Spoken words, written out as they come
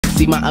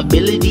See, my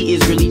ability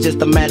is really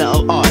just a matter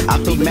of art.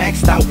 I feel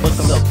maxed out for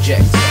some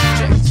subjects.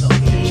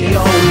 You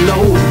don't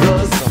know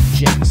the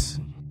subjects.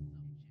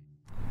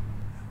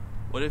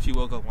 What if you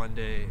woke up one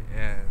day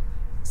and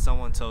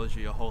someone told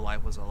you your whole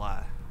life was a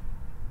lie?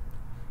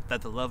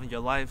 That the love in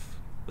your life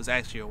was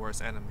actually your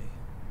worst enemy?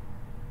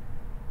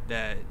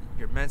 That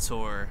your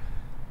mentor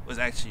was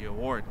actually your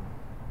warden?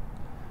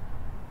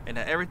 And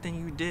that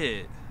everything you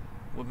did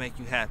would make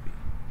you happy?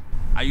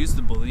 I used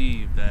to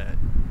believe that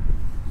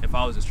if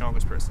I was the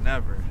strongest person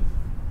ever,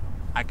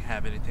 I could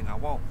have anything I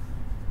want.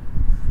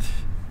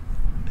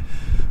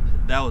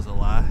 That was a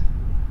lie.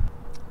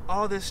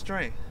 All this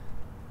strength,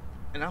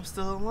 and I'm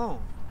still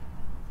alone.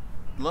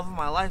 The love of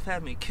my life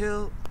had me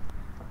killed.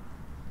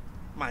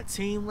 My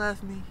team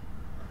left me.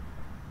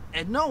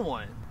 And no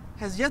one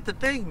has yet to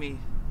thank me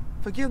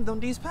for giving them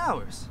these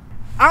powers.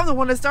 I'm the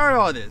one that started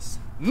all this.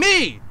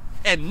 Me!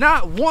 And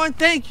not one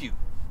thank you.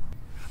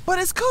 But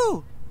it's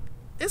cool.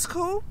 It's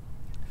cool.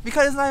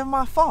 Because it's not even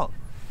my fault.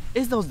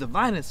 It's those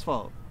Divinest's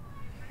fault.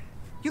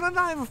 You know, they're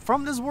not even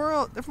from this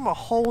world. They're from a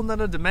whole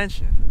nother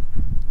dimension.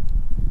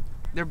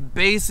 They're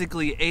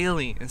basically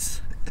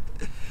aliens.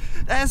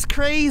 That's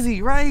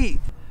crazy,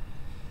 right?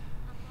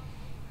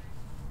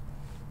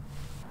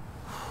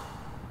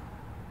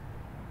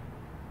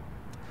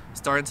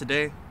 Starting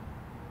today,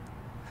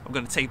 I'm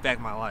gonna take back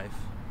my life.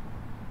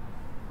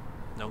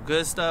 No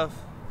good stuff,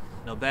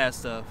 no bad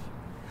stuff.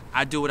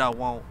 I do what I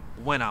want,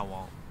 when I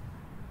want.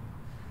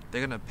 They're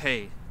gonna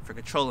pay for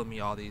controlling me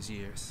all these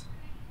years.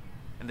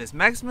 And this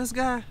Maximus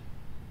guy,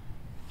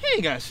 he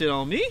ain't got shit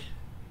on me.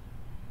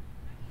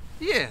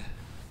 Yeah.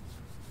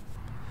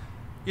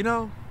 You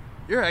know,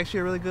 you're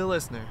actually a really good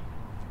listener.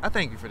 I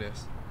thank you for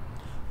this.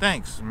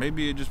 Thanks.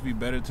 Maybe it'd just be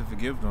better to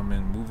forgive them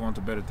and move on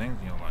to better things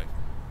in your life.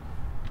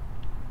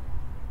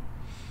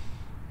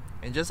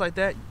 And just like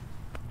that,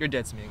 you're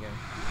dead to me again.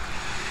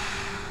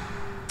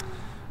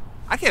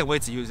 I can't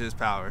wait to use his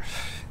power.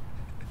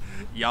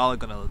 Y'all are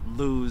gonna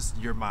lose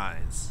your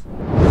minds.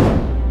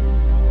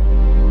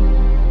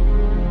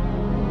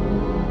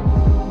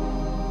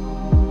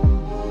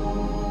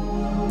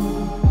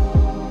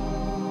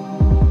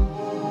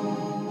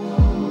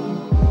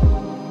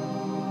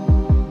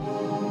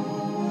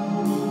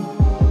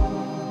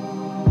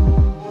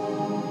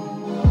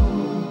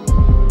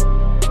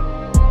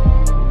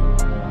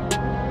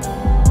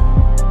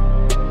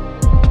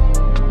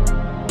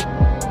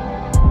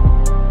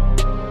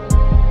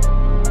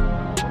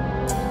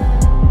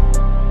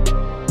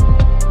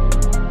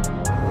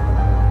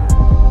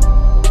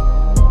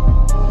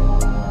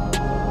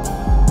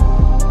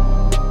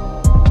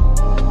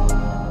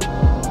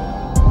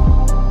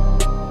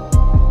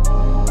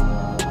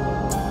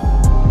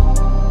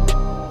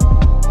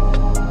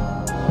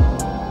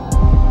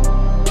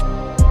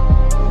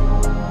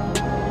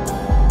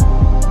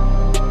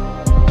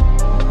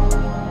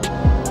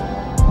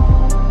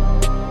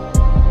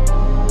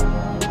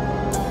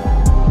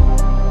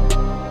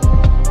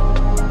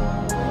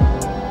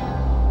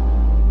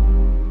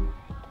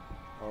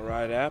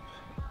 App.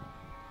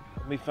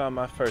 Let me find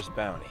my first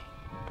bounty.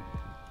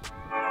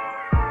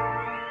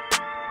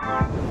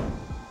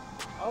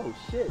 Oh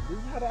shit, this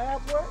is how the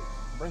app works?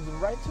 Brings them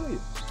right to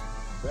you.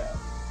 Bad.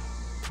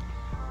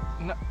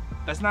 No,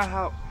 that's not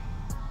how.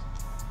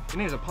 Your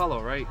name's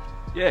Apollo, right?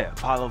 Yeah,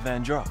 Apollo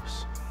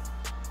Vandross.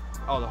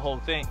 Oh, the whole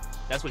thing.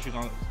 That's what you're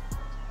gonna.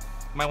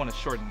 You might want to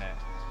shorten that.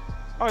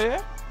 Oh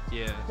yeah?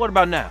 Yeah. What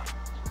about now?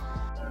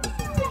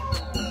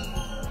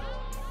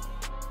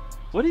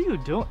 What are you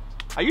doing?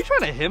 Are you trying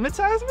to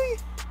hypnotize me?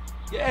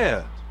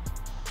 Yeah.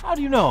 How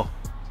do you know?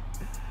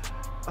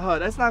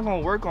 That's not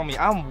gonna work on me.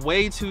 I'm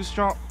way too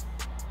strong.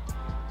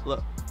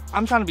 Look,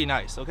 I'm trying to be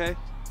nice, okay?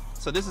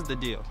 So this is the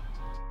deal.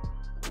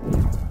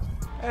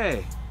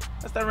 Hey,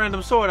 that's that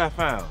random sword I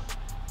found.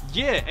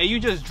 Yeah, and you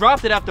just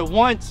dropped it after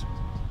once.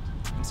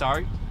 I'm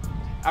sorry.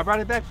 I brought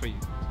it back for you.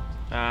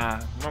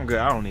 Nah, I'm good.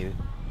 I don't need it.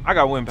 I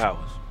got wind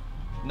powers.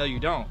 No, you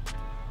don't.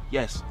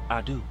 Yes,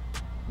 I do.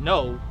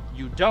 No,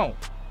 you don't.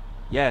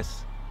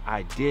 Yes,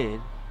 I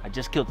did. I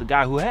just killed the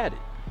guy who had it.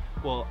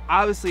 Well,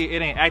 obviously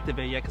it ain't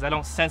activated yet because I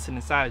don't sense it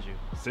inside you.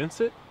 Sense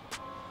it?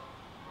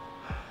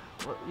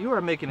 Well, you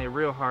are making it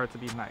real hard to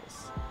be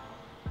nice.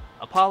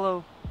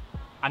 Apollo,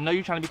 I know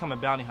you're trying to become a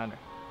bounty hunter.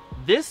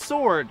 This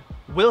sword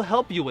will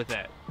help you with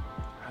that.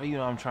 How do you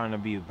know I'm trying to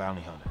be a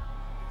bounty hunter?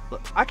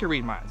 Look, I can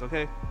read minds,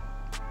 okay?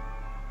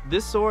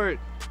 This sword,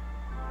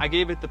 I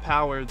gave it the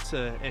power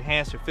to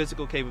enhance your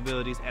physical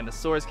capabilities and the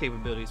sword's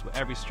capabilities with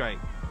every strike.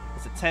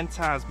 It's a 10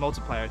 times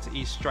multiplier to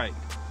each strike,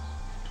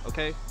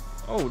 okay?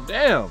 Oh,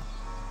 damn.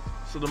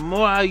 So the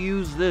more I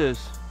use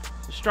this,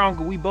 the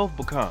stronger we both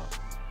become.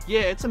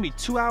 Yeah, it took me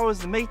 2 hours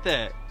to make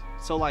that.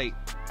 So like,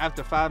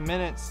 after 5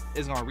 minutes,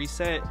 it's gonna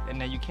reset, and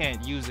then you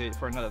can't use it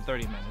for another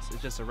 30 minutes.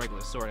 It's just a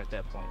regular sword at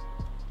that point.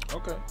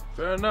 Okay,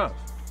 fair enough.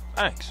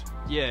 Thanks.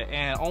 Yeah,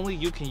 and only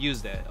you can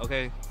use that,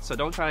 okay? So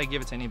don't try to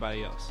give it to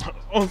anybody else.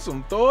 On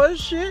some Thor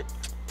shit?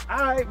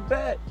 I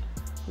bet.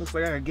 Looks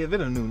like I could give it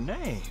a new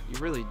name. You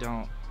really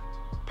don't.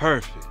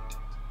 Perfect.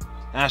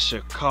 I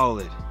should call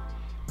it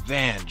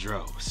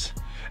Vandross.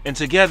 and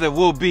together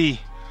we'll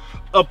be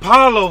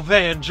Apollo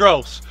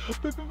Vandross.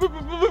 Whip,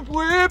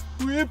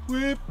 whip,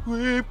 whip,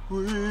 whip,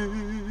 whip.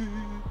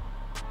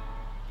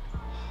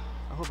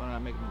 I hope I'm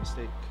not making a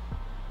mistake.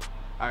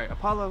 Alright,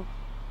 Apollo,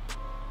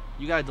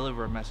 you gotta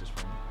deliver a message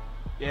for me.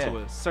 Yeah. To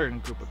a certain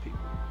group of people.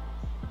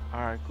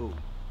 Alright, cool.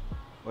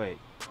 Wait,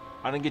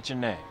 I didn't get your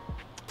name.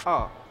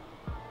 Oh,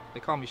 they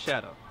call me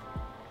Shadow.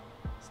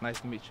 It's nice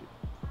to meet you.